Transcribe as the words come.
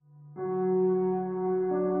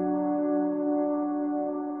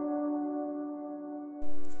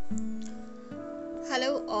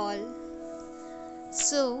Hello all.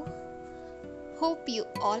 So, hope you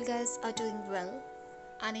all guys are doing well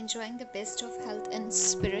and enjoying the best of health and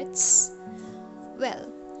spirits.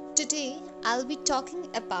 Well, today I'll be talking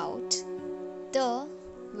about the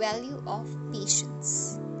value of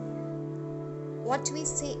patience. What we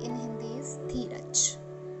say in Hindi is Dheeraj.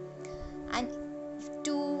 And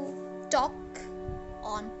to talk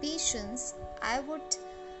on patience, I would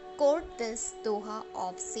quote this doha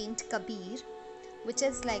of Saint Kabir, which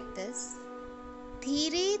is like this: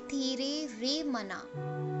 धीरे धीरे रे मना,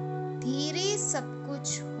 धीरे सब कुछ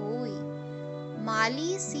होई,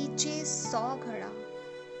 माली सींचे 100 घड़ा,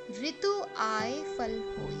 ऋतु आए फल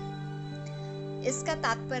होई। इसका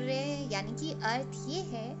तात्पर्य यानी कि अर्थ ये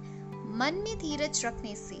है, मन में धीरज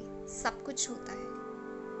रखने से सब कुछ होता है।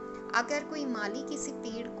 अगर कोई माली किसी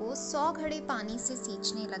पेड़ को 100 घड़े पानी से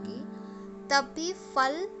सींचने लगे, तब भी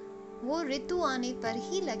फल वो ऋतु आने पर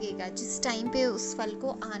ही लगेगा। जिस टाइम पे उस फल को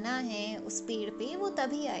आना है उस पेड़ पे, वो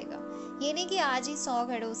तभी आएगा। ये नहीं कि आज ही 100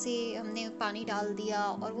 घड़ों से हमने पानी डाल दिया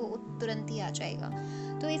और वो तुरंत ही आ जाएगा।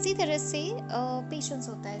 तो इसी तरह से पेशेंस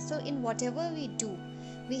होता है। सो in what ever we do,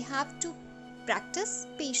 we have to practice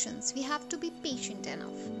patience. We have to be patient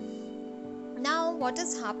enough. Now, what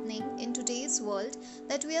is happening in today's world,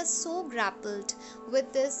 that we are so grappled with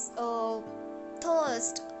this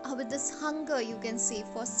thirst, with this hunger, you can say,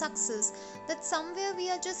 for success, that somewhere we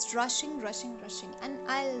are just rushing, and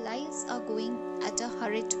our lives are going at a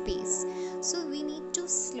hurried pace. So we need to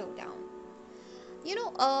slow down.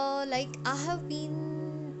 Like I have been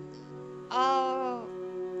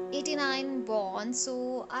 89 born, so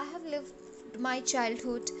I have lived my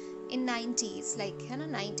childhood in 90s, like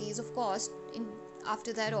 90s, of course, in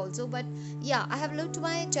after that also, but yeah, I have lived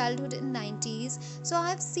my childhood in 90s. So I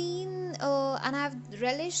have seen and I have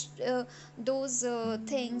relished those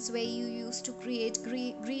things where you used to create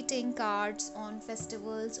greeting cards on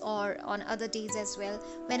festivals or on other days as well,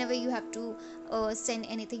 whenever you have to send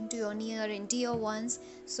anything to your near and dear ones.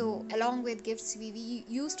 So along with gifts, we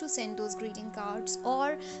used to send those greeting cards,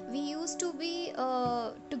 or we used to be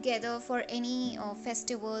together for any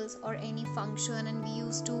festivals or any function, and we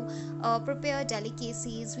used to prepare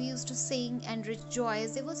delicacies, we used to sing and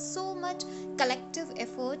rejoice. There was so much collective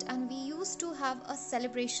effort, and we used to have a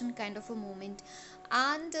celebration kind of a moment.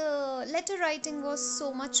 And letter writing was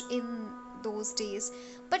so much in those days,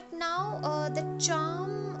 but now the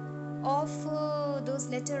charm of those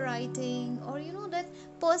letter writing, or that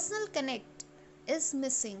personal connect, is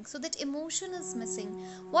missing. So that emotion is missing.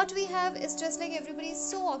 What we have is just like everybody is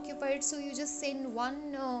so occupied, so you just send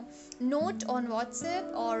one note on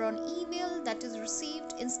WhatsApp or on email, that is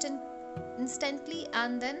received instantly,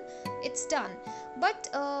 and then it's done. But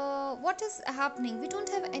what is happening, we don't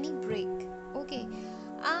have any break. Okay.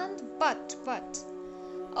 And but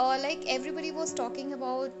like everybody was talking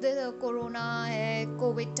about the corona hai,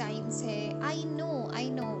 covid times hai. I know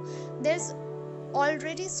there's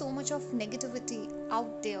already so much of negativity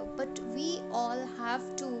out there, but we all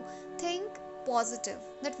have to think positive,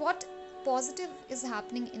 that what positive is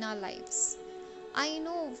happening in our lives. I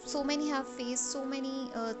know so many have faced so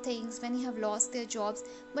many things, many have lost their jobs,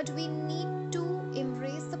 but we need to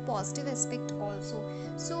embrace the positive aspect also.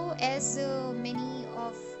 So as many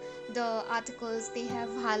of the articles, they have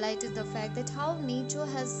highlighted the fact that how nature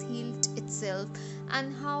has healed itself,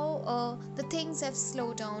 and how the things have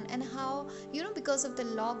slowed down, and how because of the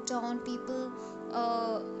lockdown, people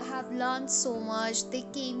have learned so much. They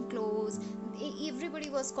came close, everybody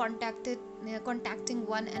was contacting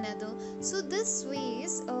one another. So this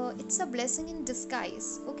ways, it's a blessing in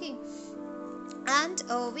disguise. Okay. And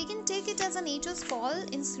we can take it as a nature's call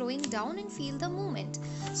in slowing down and feel the moment.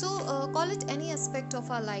 So call it any aspect of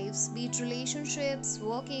our lives, be it relationships,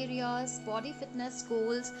 work areas, body fitness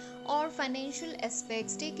goals, or financial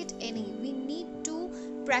aspects. Take it any, we need to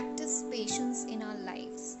practice patience in our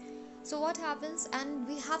lives. So what happens, and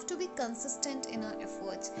we have to be consistent in our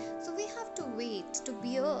efforts. So we have to wait to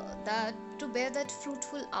bear that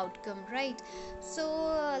fruitful outcome, right? So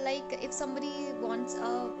like if somebody wants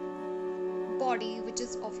a body which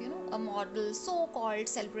is of a model, so called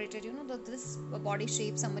celebrated, this body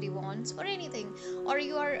shape somebody wants, or anything, or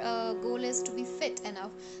your goal is to be fit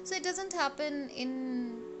enough. So it doesn't happen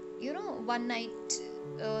in one night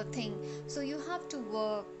thing. So you have to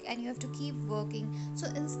work, and you have to keep working. So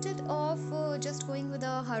instead of just going with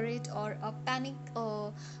a hurried or a panic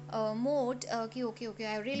mode, okay,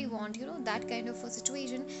 I really want that kind of a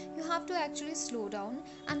situation, you have to actually slow down,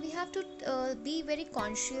 and we have to be very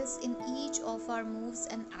conscious in each of our moves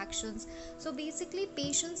and actions. So basically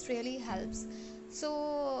patience really helps. So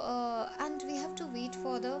and we have to wait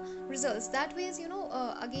for the results. That way is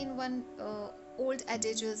again one old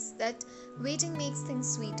adages that waiting makes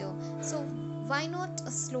things sweeter. So why not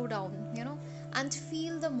slow down, and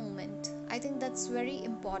feel the moment? I think that's very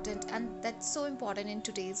important, and that's so important in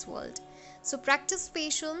today's world. So practice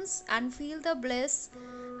patience and feel the bliss,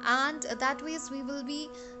 and that ways we will be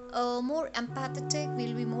more empathetic,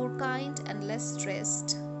 we'll be more kind and less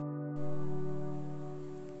stressed.